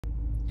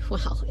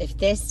Well, if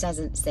this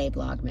doesn't say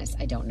Vlogmas,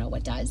 I don't know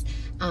what does.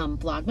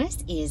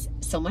 Vlogmas is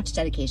so much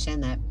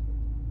dedication that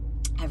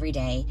every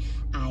day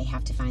I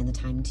have to find the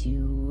time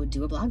to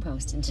do a blog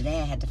post. And today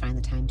I had to find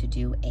the time to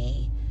do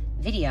a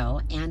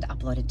video and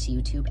upload it to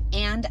YouTube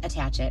and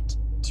attach it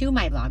to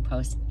my blog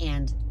post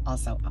and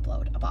also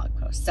upload a blog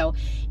post. So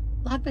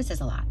Vlogmas is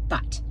a lot,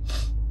 but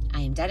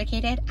I am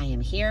dedicated. I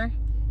am here.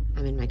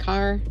 I'm in my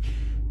car,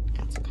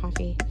 got some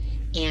coffee,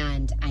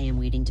 and I am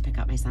waiting to pick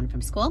up my son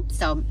from school.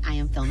 So I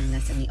am filming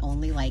this in the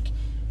only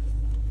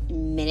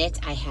minute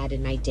I had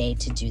in my day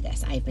to do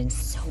this. I've been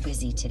so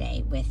busy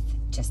today with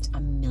just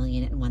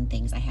 1,000,001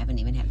 things. I haven't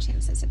even had a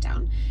chance to sit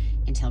down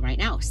until right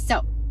now.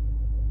 So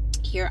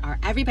here are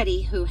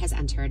everybody who has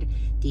entered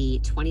the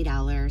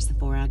 $20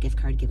 Sephora gift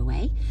card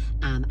giveaway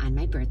on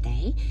my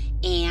birthday.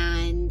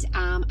 And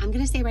I'm going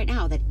to say right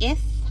now that if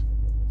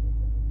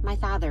my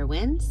father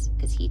wins,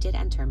 because he did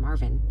enter,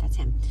 Marvin, that's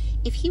him.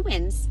 If he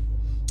wins,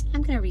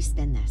 I'm going to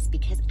respin this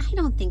because I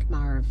don't think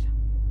Marv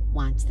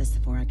wants the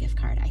Sephora gift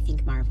card. I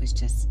think Marv was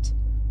just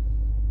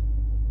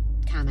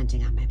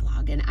commenting on my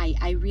blog, and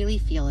I really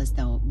feel as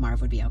though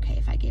Marv would be okay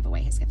if I gave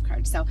away his gift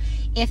card. So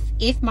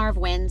if Marv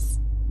wins,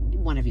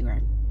 one of you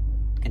are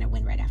going to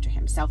win right after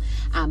him. So,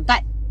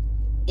 but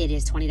it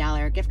is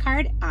 $20 gift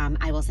card.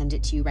 I will send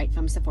it to you right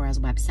from Sephora's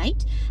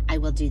website. I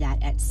will do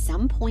that at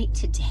some point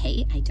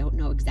today. I don't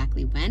know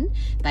exactly when,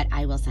 but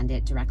I will send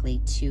it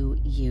directly to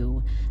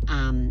you.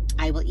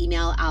 I will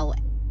email,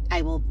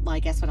 I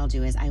guess what I'll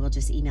do is I will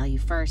just email you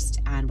first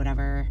on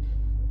whatever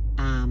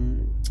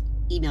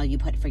email you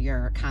put for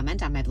your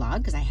comment on my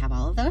blog, because I have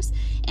all of those,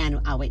 and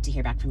I'll wait to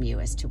hear back from you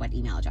as to what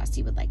email address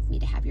you would like me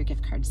to have your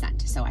gift card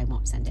sent. So I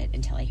won't send it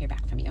until I hear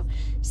back from you.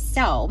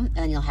 So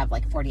then you'll have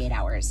 48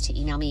 hours to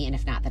email me, and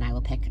if not, then I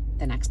will pick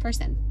the next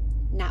person.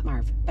 Not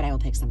Marv, but I will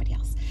pick somebody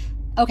else.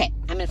 Okay,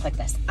 I'm gonna click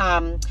this.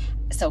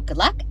 So good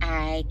luck.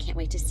 I can't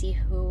wait to see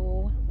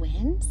who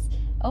wins.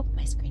 Oh,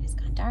 my screen has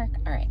gone dark.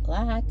 All right,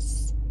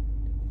 let's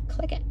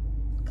click it.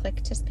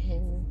 Click to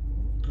spin.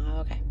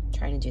 Okay,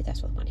 trying to do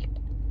this with one hand.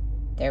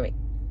 There we,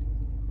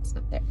 it's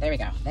not there. There we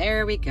go.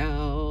 There we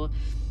go.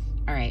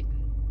 All right.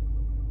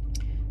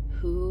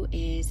 Who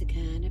is it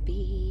gonna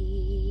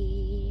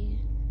be?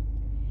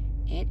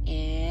 It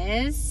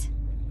is,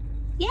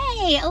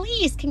 yay,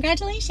 Elise,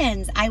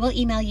 congratulations. I will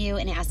email you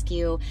and ask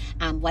you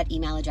what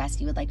email address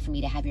you would like for me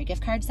to have your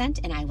gift card sent,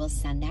 and I will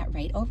send that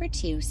right over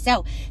to you.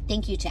 So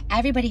thank you to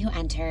everybody who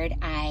entered.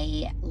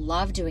 I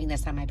love doing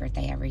this on my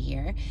birthday every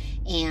year,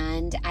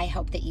 and I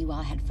hope that you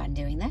all had fun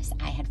doing this.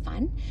 I had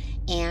fun,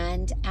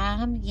 and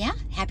yeah,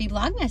 happy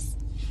Vlogmas.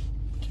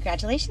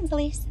 Congratulations,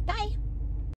 Elise. Bye.